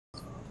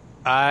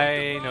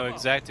I know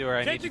exactly where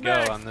I need to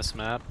go on this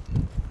map,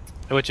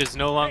 which is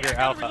no longer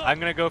Alpha. I'm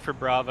gonna go for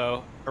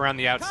Bravo around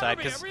the outside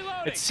because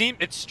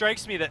it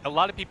strikes me that a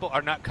lot of people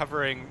are not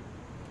covering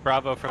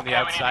Bravo from the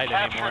outside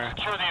anymore.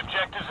 Secure the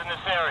objectives in this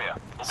area.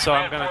 So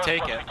I'm gonna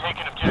take it.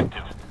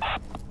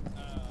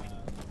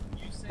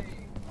 You say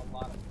a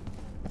lot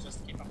of.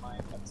 Just keep in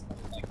mind that's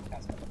like the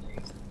past couple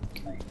days.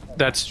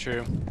 That's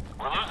true.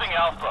 We're losing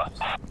Alpha.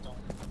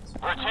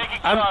 We're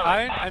taking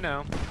Charlie. I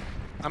know.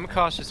 I'm a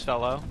cautious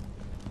fellow.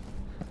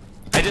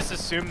 I just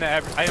assume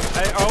that I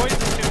always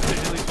assume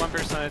there's at least one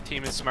person on the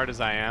team as smart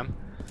as I am,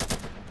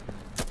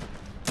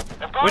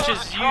 which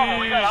is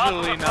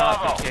usually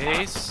not the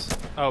case.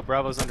 Oh,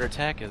 Bravo's under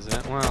attack, is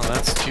it? Well,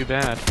 that's too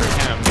bad for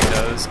him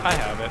because I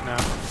have it now.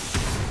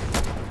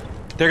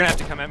 They're gonna have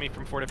to come at me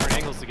from 4 different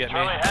angles to get me.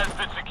 Charlie has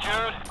been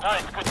secured.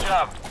 Nice, good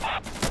job.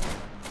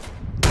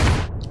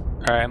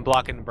 All right, I'm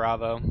blocking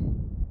Bravo.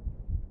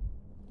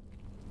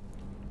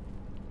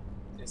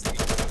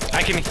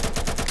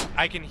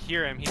 I can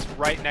hear him. He's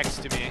right next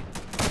to me.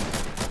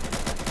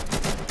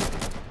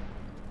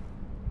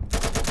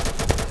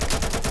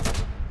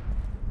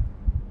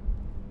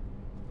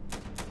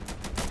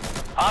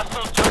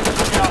 Hostile to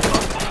Alpha.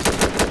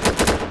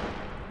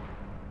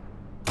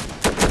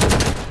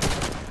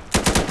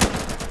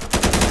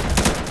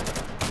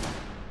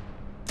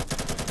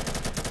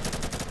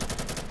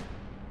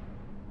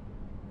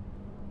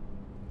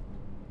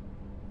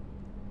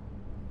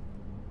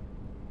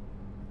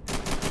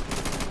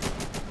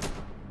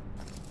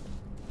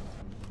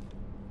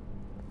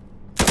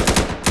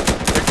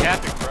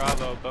 Capping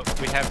Bravo,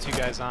 but we have 2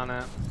 guys on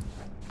it.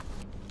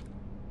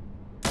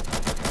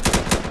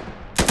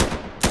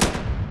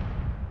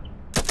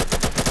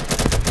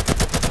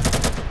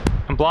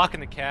 I'm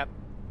blocking the cap,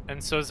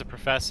 and so is the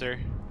professor.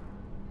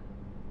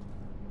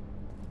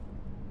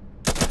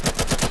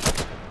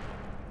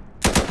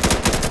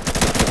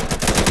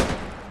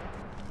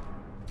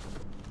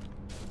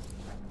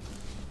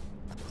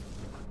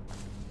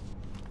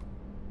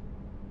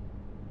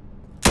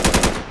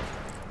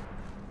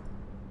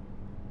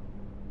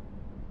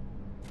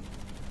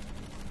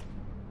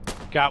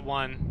 Got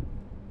one.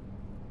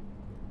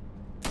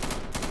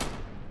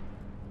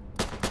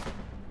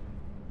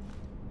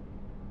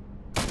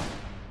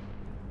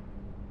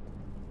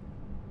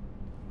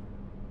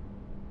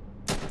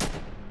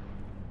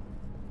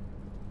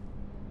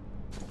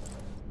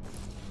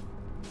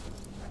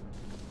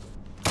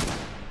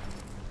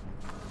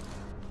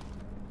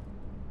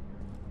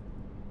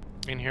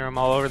 You can hear them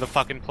all over the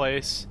fucking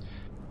place.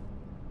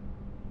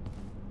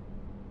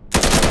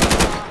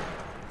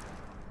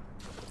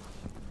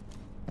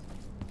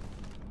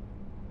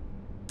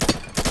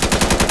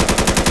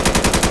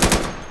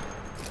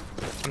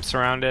 I'm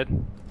surrounded.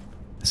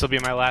 This will be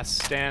my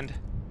last stand.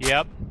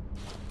 Yep.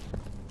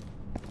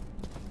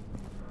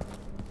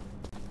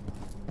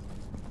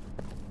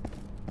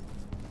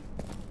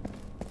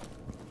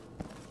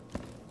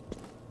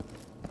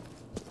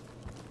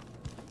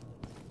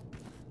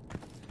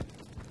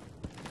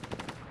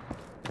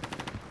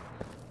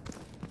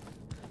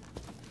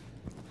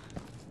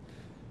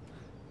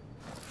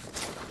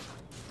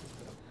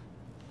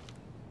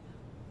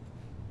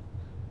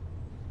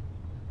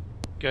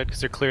 Good,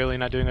 because they're clearly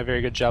not doing a very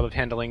good job of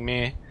handling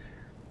me. I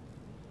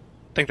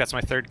think that's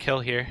my 3rd kill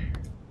here.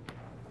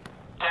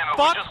 Damn it,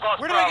 Fuck! we just lost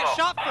Where do I get Bravo.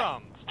 shot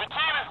from? The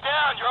team is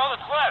down. You're all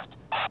that's left.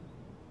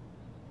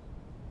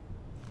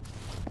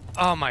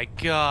 Oh my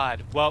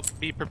god. Well,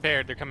 be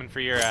prepared. They're coming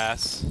for your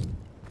ass.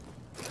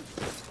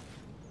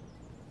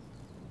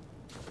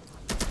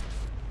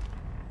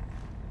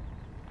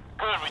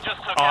 Good, we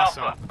just took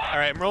Awesome. Alpha.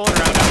 Alright, I'm rolling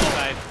around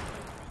outside.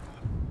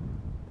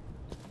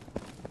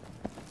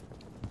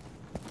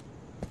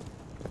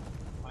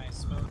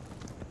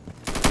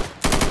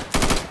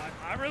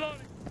 I'm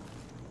reloading.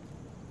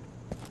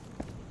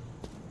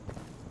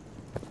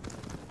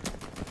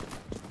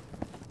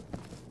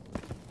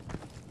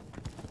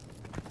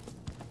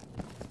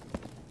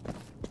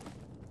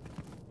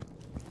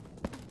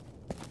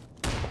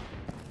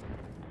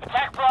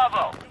 Attack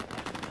Bravo.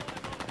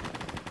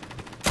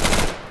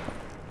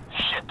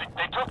 Shit,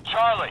 they took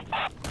Charlie.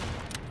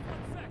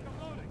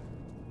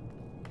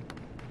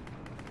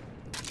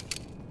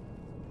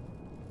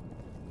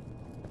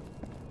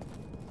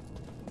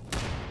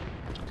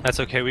 That's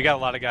okay, we got a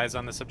lot of guys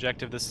on this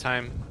objective this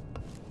time.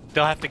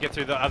 They'll have to get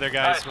through the other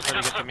guys before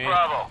they get to me.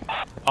 Bravo.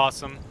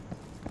 Awesome.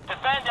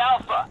 Defend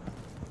Alpha.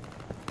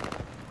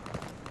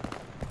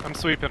 I'm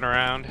sweeping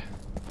around.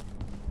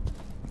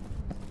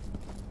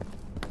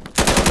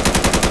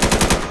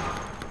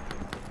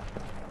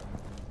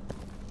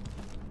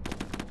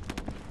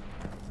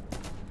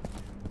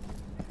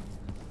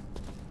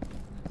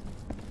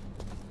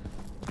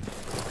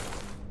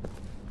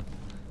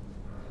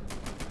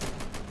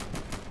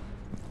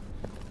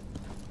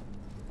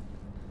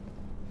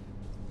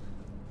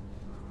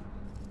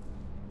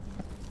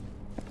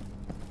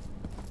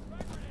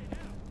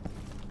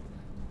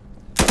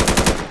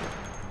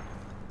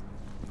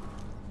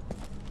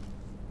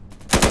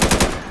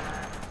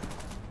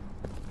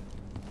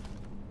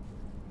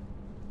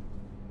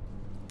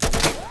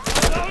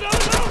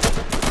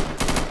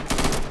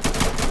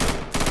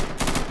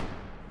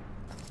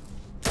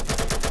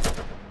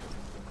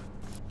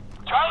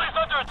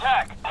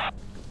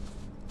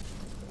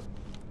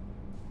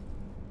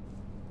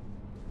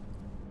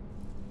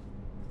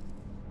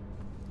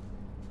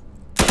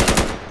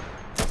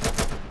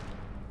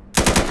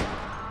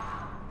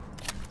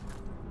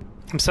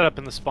 I'm set up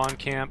in the spawn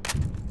camp.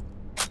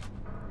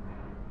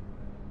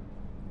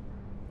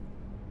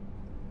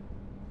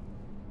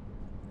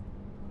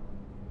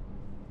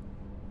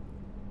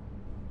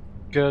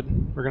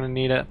 Good, we're gonna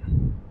need it.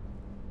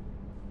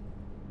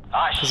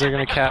 Because they're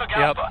gonna cap.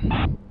 Yep.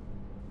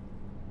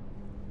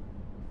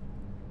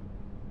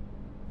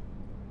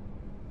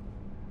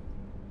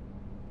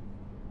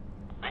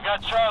 We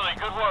got Charlie,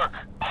 good work.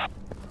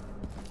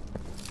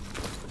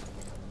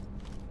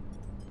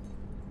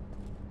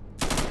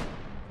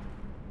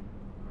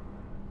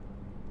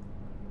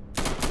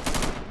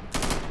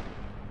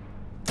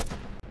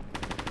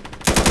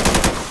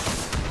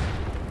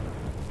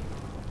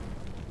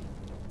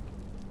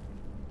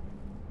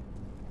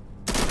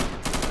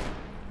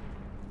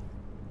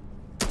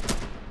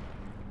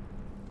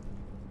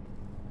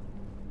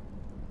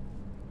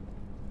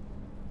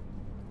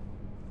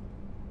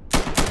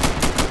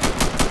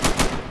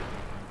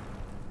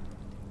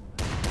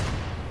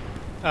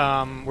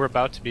 We're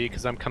about to be,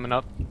 because I'm coming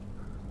up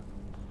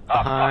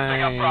Busting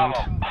up behind.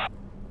 Bravo.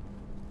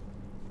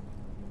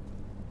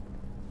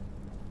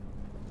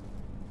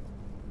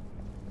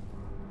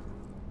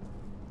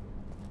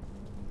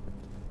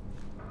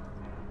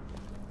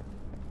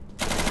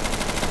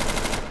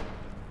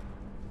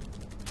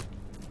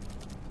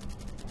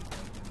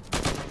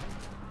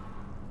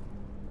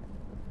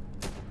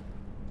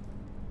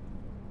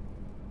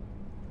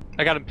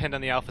 I got him pinned on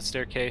the alpha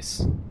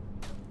staircase.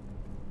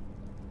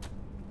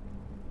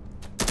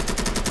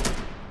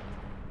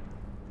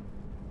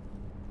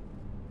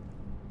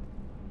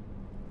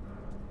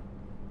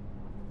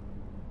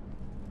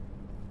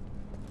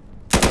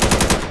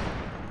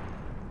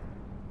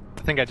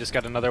 I think I just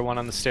got another one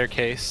on the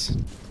staircase.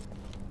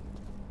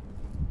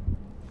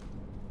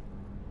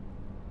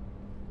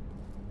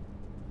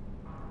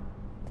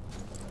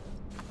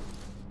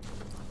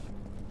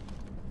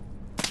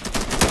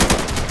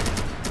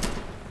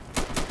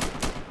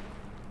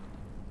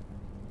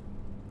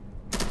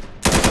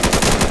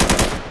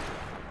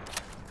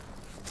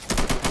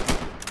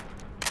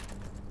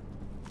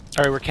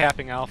 Alright, we're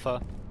capping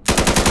alpha.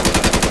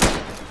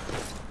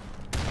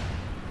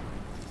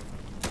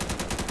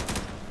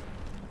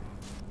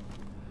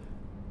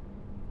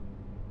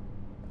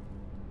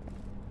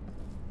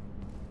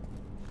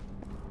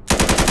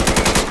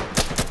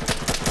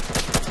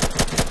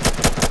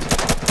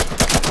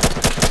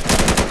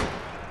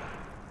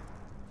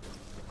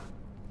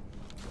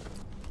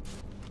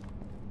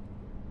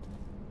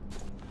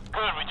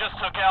 Good, we just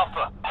took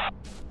Alpha.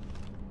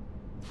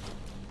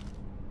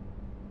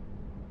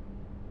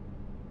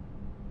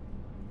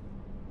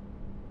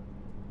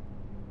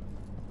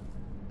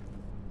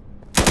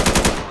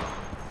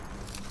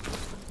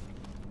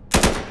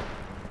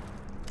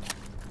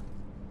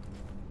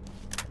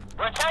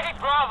 We're taking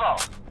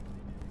Bravo.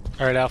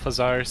 Alright, alpha's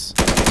ours.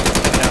 And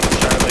now for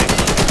Charlie.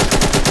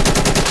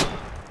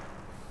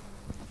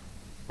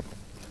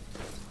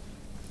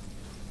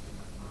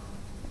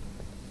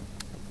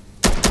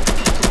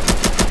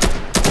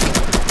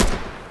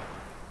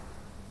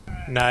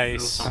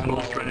 Nice.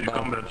 Ready to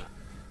combat.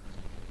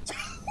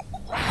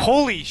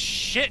 Holy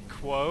shit,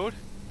 Quode!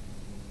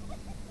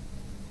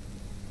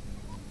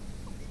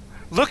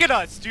 Look at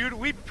us, dude!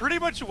 We pretty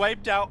much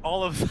wiped out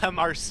all of them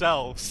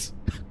ourselves.